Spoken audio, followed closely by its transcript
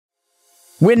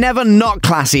We're never not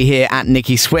classy here at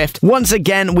Nicki Swift. Once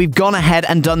again, we've gone ahead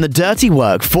and done the dirty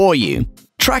work for you,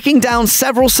 tracking down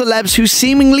several celebs who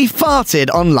seemingly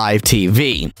farted on live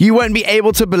TV. You won't be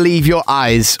able to believe your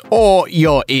eyes or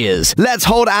your ears. Let's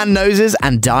hold our noses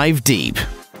and dive deep.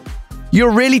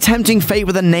 You're really tempting fate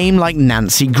with a name like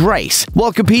Nancy Grace.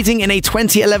 While competing in a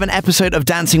 2011 episode of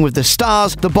Dancing with the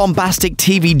Stars, the bombastic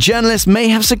TV journalist may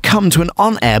have succumbed to an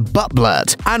on-air butt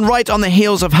blurt. And right on the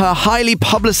heels of her highly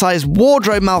publicized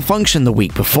wardrobe malfunction the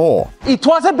week before. It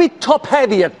was a bit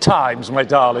top-heavy at times, my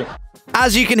darling.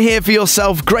 As you can hear for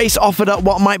yourself, Grace offered up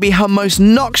what might be her most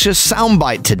noxious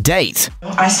soundbite to date.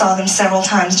 I saw them several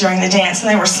times during the dance and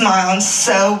they were smiling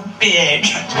so big.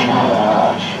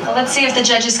 Well, let's see if the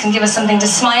judges can give us something to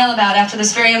smile about after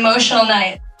this very emotional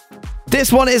night.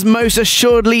 This one is most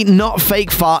assuredly not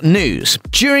fake fart news.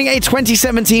 During a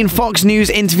 2017 Fox News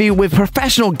interview with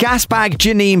professional gasbag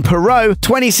Janine Perot,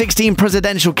 2016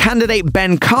 presidential candidate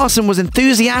Ben Carson was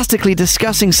enthusiastically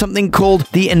discussing something called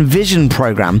the Envision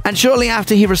program, and shortly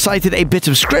after he recited a bit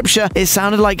of scripture, it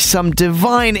sounded like some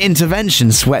divine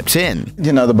intervention swept in.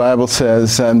 You know, the Bible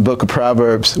says in the book of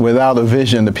Proverbs, without a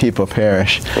vision, the people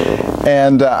perish.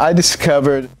 And I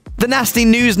discovered the nasty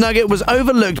news nugget was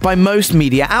overlooked by most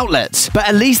media outlets, but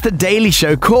at least The Daily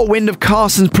Show caught wind of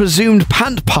Carson's presumed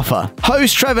pant puffer.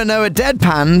 Host Trevor Noah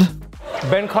deadpanned,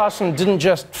 Ben Carson didn't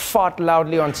just fart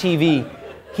loudly on TV,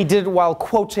 he did it while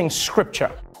quoting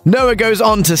scripture. Noah goes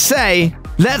on to say,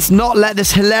 let's not let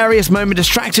this hilarious moment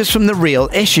distract us from the real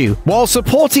issue. While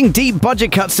supporting deep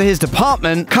budget cuts to his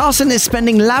department, Carson is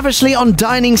spending lavishly on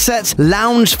dining sets,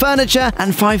 lounge furniture,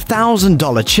 and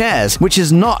 $5,000 chairs, which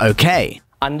is not okay.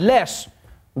 Unless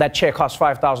that chair costs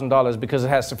 $5,000 because it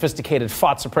has sophisticated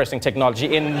fart-suppressing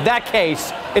technology. In that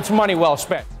case, it's money well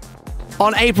spent.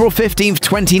 On April 15,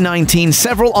 2019,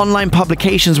 several online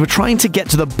publications were trying to get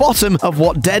to the bottom of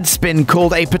what Deadspin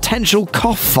called a potential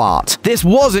cough fart. This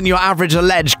wasn't your average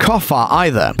alleged cough fart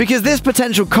either, because this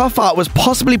potential cough fart was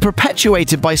possibly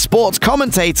perpetuated by sports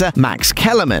commentator Max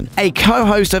Kellerman, a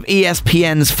co-host of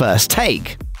ESPN's First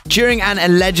Take. During an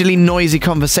allegedly noisy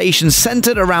conversation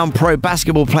centered around pro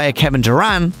basketball player Kevin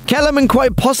Durant, Kellerman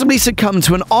quite possibly succumbed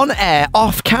to an on-air,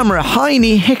 off-camera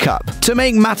high-knee hiccup. To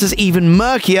make matters even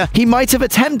murkier, he might have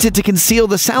attempted to conceal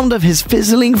the sound of his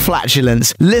fizzling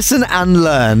flatulence. Listen and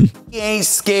learn. He ain't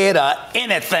scared of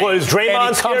anything. Well, is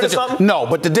Draymond scared of something? No,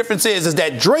 but the difference is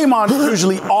that Draymond is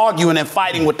usually arguing and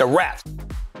fighting with the refs.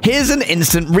 Here's an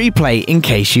instant replay in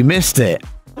case you missed it.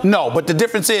 No, but the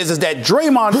difference is that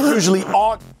Draymond usually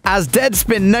argues. As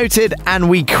Deadspin noted, and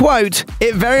we quote,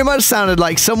 it very much sounded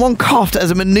like someone coughed as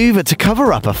a maneuver to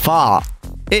cover up a fart.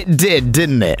 It did,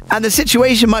 didn't it? And the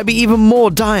situation might be even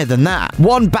more dire than that.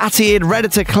 One bat-eared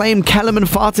Redditor claimed Kellerman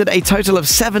farted a total of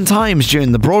 7 times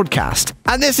during the broadcast.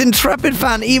 And this intrepid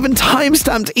fan even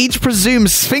timestamped each presumed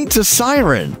sphincter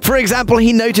siren. For example,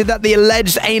 he noted that the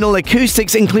alleged anal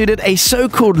acoustics included a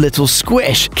so-called little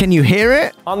squish. Can you hear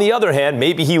it? On the other hand,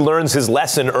 maybe he learns his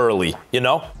lesson early, you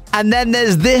know? And then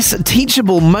there's this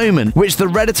teachable moment, which the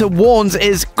Redditor warns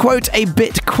is, quote, a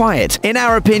bit quiet. In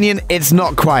our opinion, it's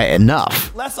not quiet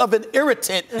enough. Less of an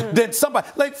irritant than somebody.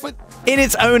 In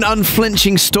its own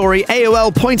unflinching story,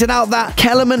 AOL pointed out that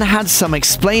Kellerman had some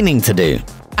explaining to do.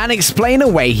 And explain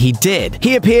away he did.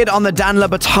 He appeared on the Dan Le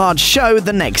Batard show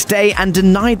the next day and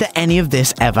denied that any of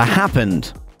this ever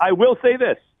happened. I will say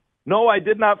this. No, I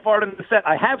did not fart in the set.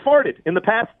 I have farted in the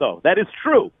past, though. That is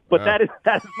true. But that is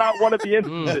not one of the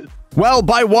instances. Well,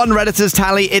 by one Redditor's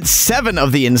tally, it's 7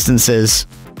 of the instances.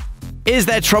 Is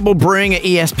there trouble brewing at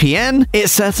ESPN? It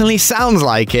certainly sounds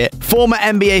like it. Former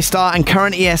NBA star and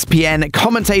current ESPN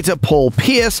commentator Paul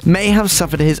Pierce may have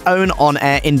suffered his own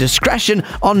on-air indiscretion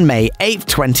on May 8,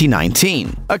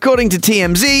 2019. According to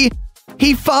TMZ,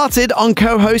 he farted on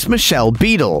co-host Michelle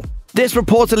Beadle. This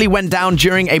reportedly went down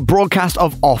during a broadcast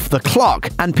of Off the Clock,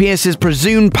 and Pierce's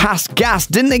presumed past gas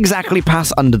didn't exactly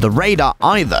pass under the radar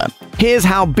either. Here's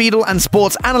how Beadle and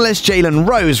sports analyst Jalen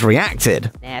Rose reacted.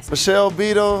 Michelle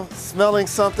Beadle smelling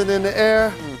something in the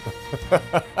air.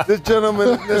 This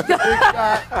gentleman, Mr. Big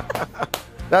Shot.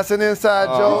 That's an inside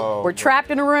joke. We're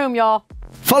trapped in a room, y'all.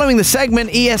 Following the segment,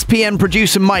 ESPN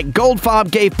producer Mike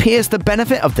Goldfarb gave Pierce the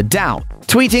benefit of the doubt,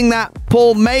 tweeting that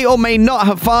Paul may or may not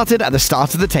have farted at the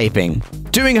start of the taping.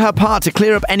 Doing her part to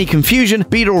clear up any confusion,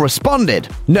 Beadle responded,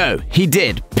 "No, he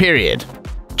did, period."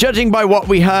 Judging by what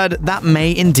we heard, that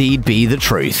may indeed be the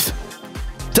truth.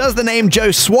 Does the name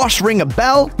Joe Swash ring a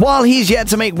bell? While he's yet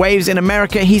to make waves in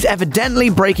America, he's evidently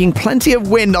breaking plenty of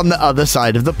wind on the other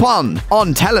side of the pond.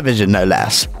 On television, no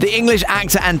less. The English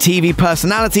actor and TV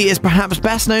personality is perhaps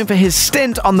best known for his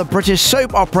stint on the British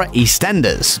soap opera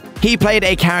EastEnders. He played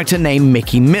a character named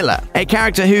Mickey Miller, a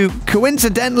character who,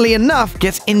 coincidentally enough,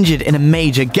 gets injured in a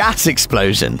major gas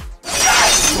explosion.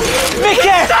 Mickey!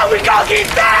 We can't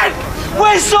get dead!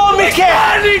 Where's Saw Mickey?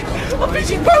 I'm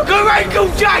busy broke her ankle,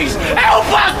 Jace! Help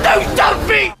us do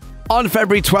something! On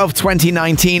February 12,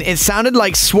 2019, it sounded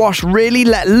like Swash really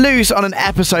let loose on an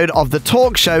episode of the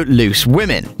talk show Loose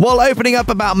Women. While opening up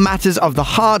about matters of the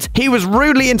heart, he was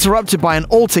rudely interrupted by an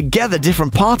altogether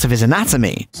different part of his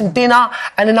anatomy. Some dinner,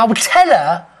 and then I would tell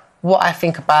her what I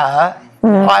think about her,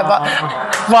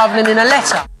 rather than in a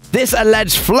letter. This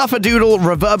alleged flufferdoodle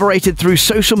reverberated through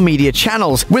social media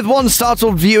channels, with one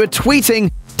startled viewer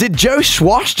tweeting, "Did Joe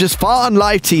Swash just fart on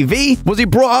live TV? Was he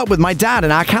brought up with my dad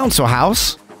in our council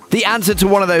house?" The answer to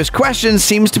one of those questions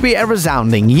seems to be a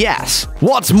resounding yes.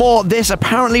 What's more, this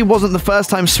apparently wasn't the first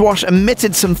time Swash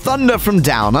emitted some thunder from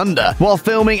down under. While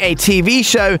filming a TV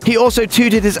show, he also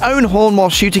tooted his own horn while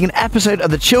shooting an episode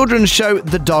of the children's show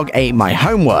The Dog Ate My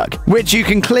Homework, which you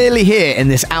can clearly hear in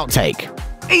this outtake.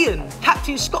 Ian,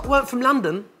 Captain Scott weren't from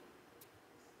London.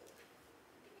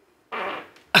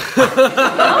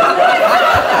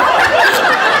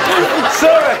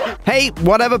 Sorry. Hey,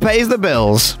 whatever pays the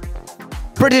bills.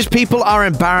 British people are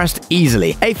embarrassed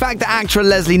easily, a fact that actor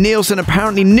Leslie Nielsen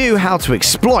apparently knew how to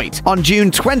exploit. On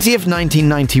June 20th,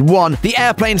 1991, the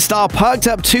Airplane star perked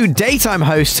up two daytime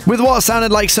hosts with what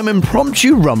sounded like some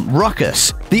impromptu rump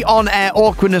ruckus. The on-air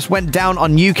awkwardness went down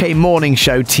on UK morning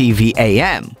show TV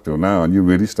AM. So now you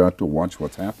really start to watch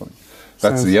what's happening.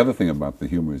 That's the other thing about the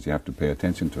humor is you have to pay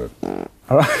attention to it.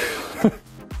 All right.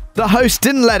 The host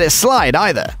didn't let it slide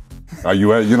either.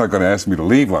 You're not going to ask me to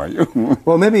leave, are you?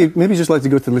 Well, maybe just like to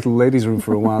go to the little ladies' room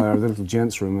for a while, or the little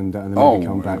gents' room, and then maybe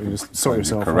come back and just sort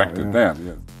yourself out. Corrected that,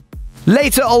 yeah.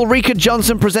 Later, Ulrika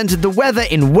Johnson presented the weather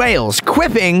in Wales,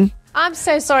 quipping, "I'm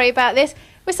so sorry about this.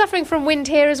 We're suffering from wind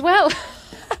here as well."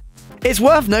 It's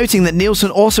worth noting that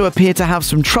Nielsen also appeared to have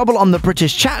some trouble on the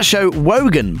British chat show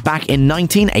Wogan back in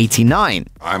 1989.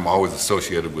 I'm always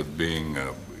associated with being,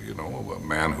 a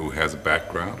man who has a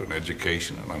background and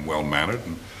education, and I'm well-mannered,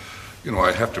 and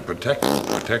I have to protect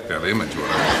that image.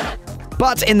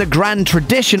 But in the grand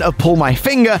tradition of Pull My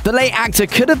Finger, the late actor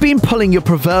could have been pulling your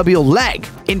proverbial leg.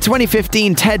 In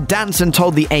 2015, Ted Danson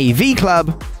told the AV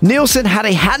Club, Nielsen had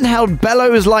a handheld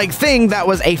bellows-like thing that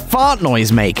was a fart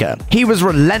noise maker. He was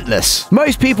relentless.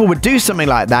 Most people would do something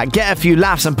like that, get a few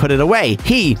laughs and put it away.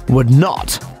 He would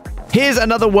not. Here's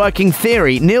another working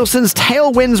theory. Nielsen's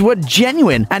tailwinds were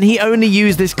genuine, and he only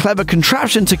used this clever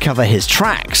contraption to cover his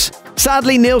tracks.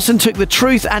 Sadly, Nielsen took the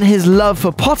truth and his love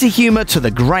for potty humor to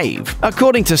the grave.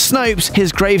 According to Snopes,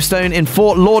 his gravestone in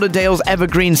Fort Lauderdale's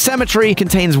Evergreen Cemetery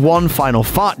contains one final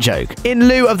fart joke. In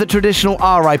lieu of the traditional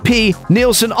RIP,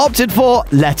 Nielsen opted for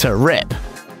let her rip.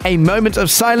 A moment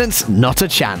of silence, not a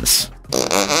chance.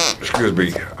 Excuse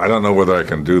me, I don't know whether I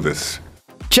can do this.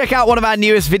 Check out one of our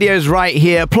newest videos right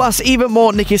here, plus even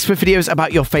more Nicki Swift videos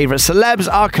about your favorite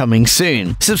celebs are coming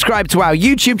soon. Subscribe to our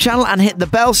YouTube channel and hit the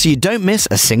bell so you don't miss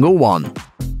a single one.